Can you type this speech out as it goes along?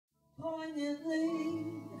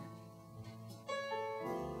Poignantly,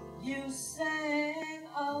 you sang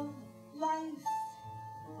of life,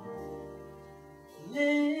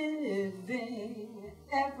 living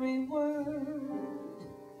every word.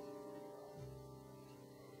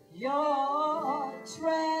 Your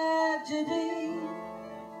tragedy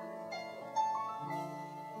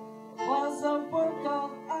was a work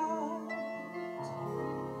of art,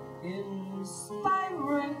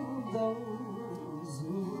 inspiring those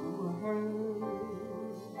who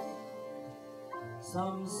heard.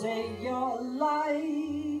 Some say your life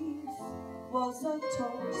was a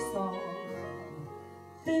torch song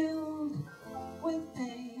filled with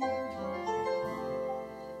pain.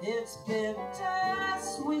 Its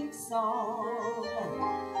bittersweet song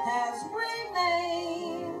has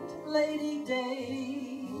remained, Lady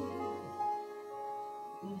Day.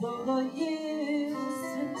 Though the years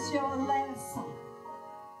since your last song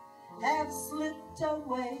have slipped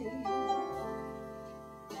away,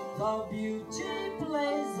 the beauty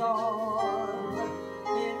plays on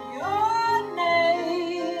in your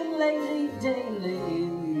name, Lady Day,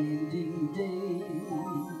 Lady Day.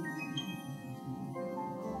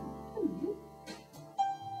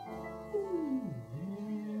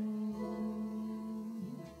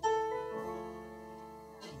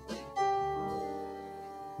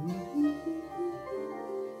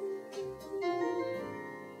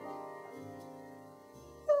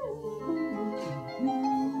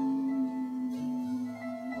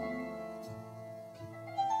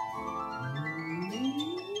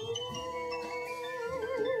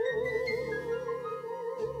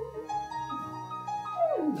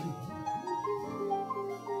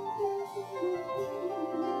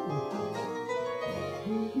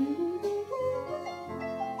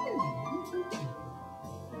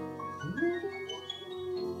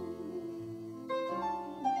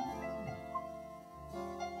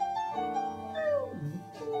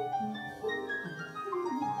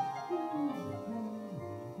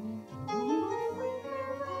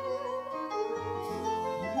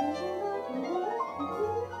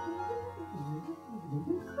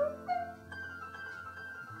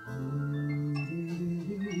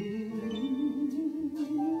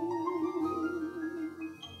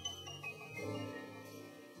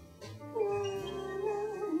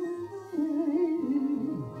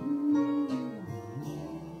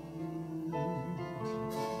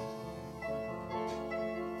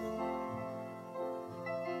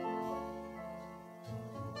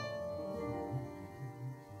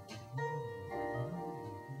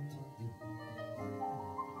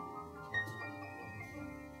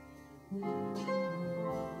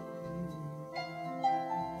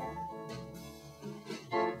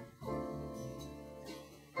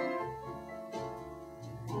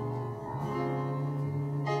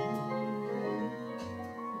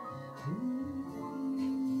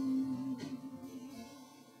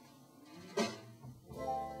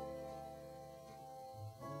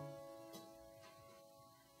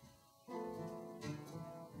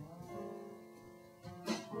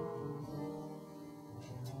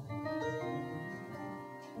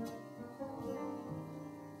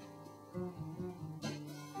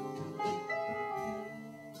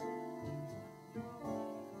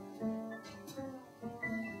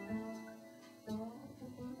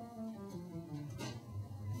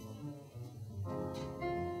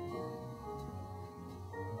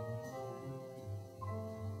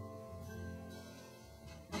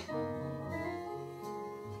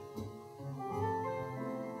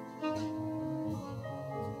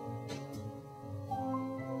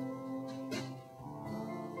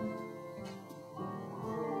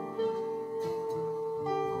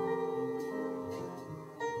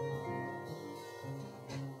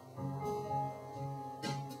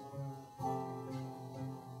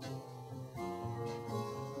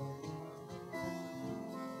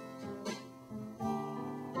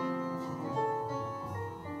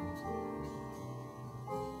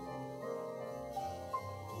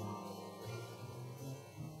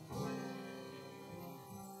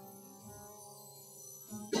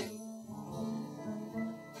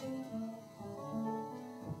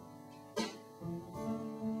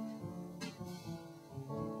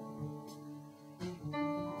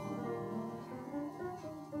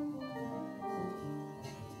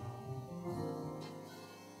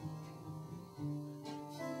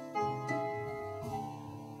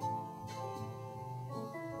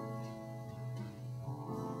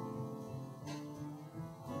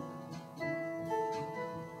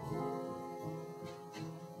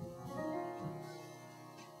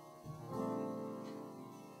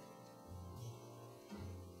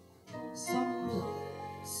 Some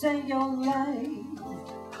say your life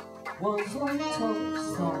was a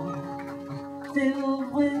toast song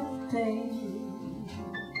filled with pain.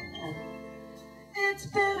 Its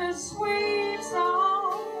bittersweet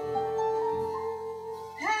song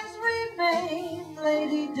has remained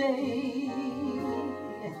Lady Day.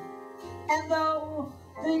 And though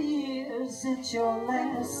the years since your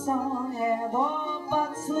last song have all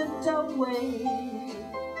but slipped away,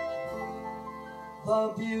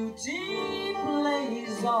 the beauty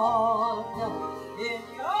plays on in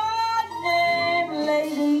your name,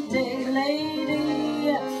 Lady Day, Lady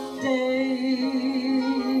Day.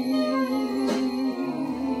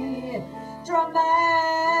 Dramatically,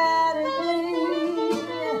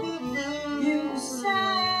 you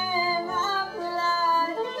sang of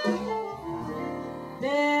life,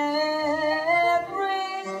 bearing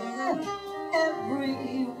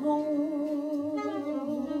every wound.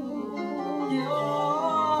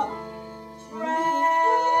 Your tragedy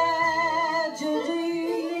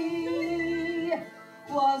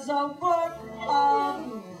was a work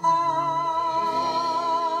of art,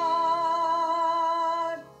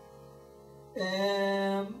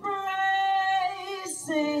 embracing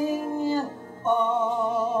all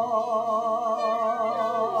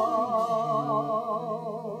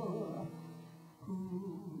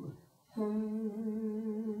who heard.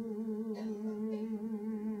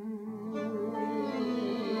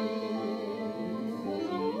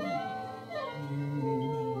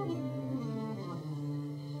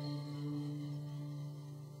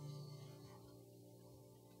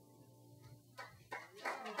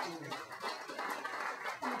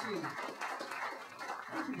 Thank you.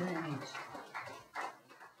 Thank you very much.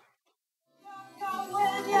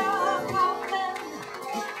 When you're coming,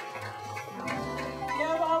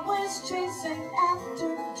 you're always chasing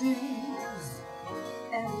after dreams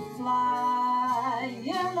and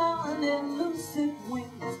flying on elusive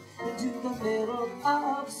wings into the middle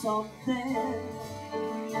of something.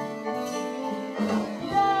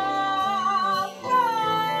 You're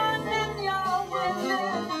running, you're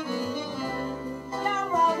winning,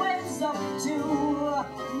 you're always up to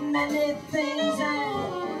many things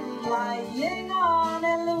and flying on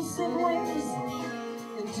elusive wings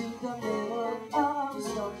into the middle of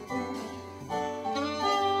something.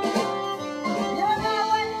 You're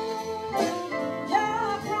going,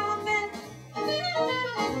 you're coming,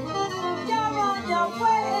 you're on your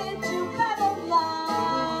way to better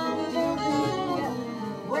life,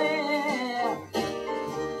 where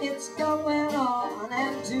it's going on,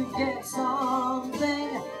 and to get something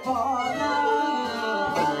for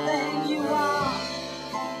nothing. You are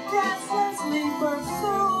restlessly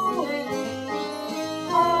pursuing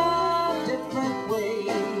a different way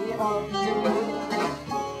of doing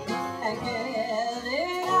and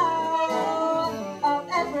getting out of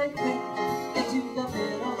everything into the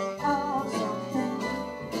middle of something,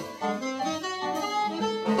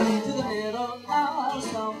 to the middle of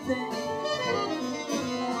something.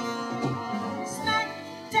 Smack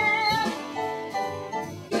dab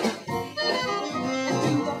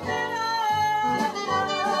into the middle of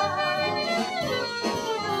something,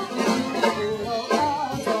 the middle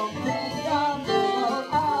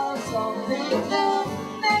of something, the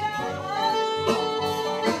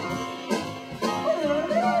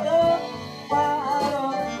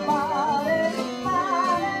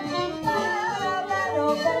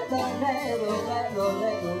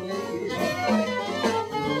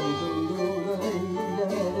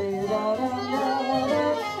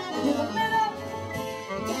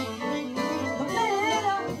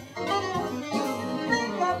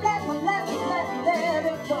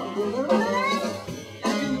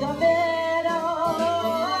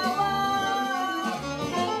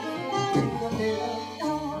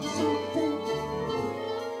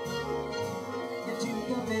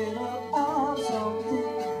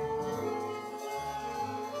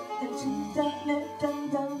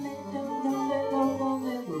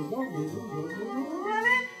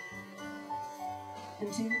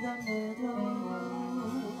into the middle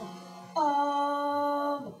of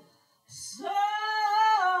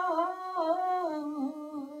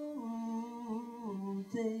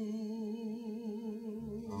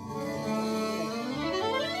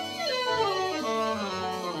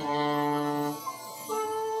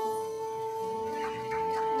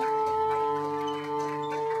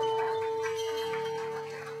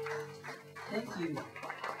Thank you.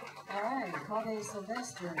 All right, Qu'Art'et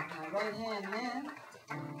Sylvester, my right-hand man.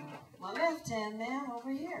 My left-hand man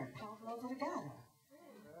over here, Pablo Vergara.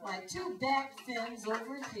 My two back fins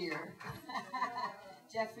over here,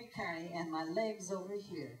 Jeffrey Kearney, and my legs over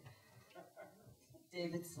here,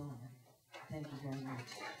 David Silver. Thank you very much.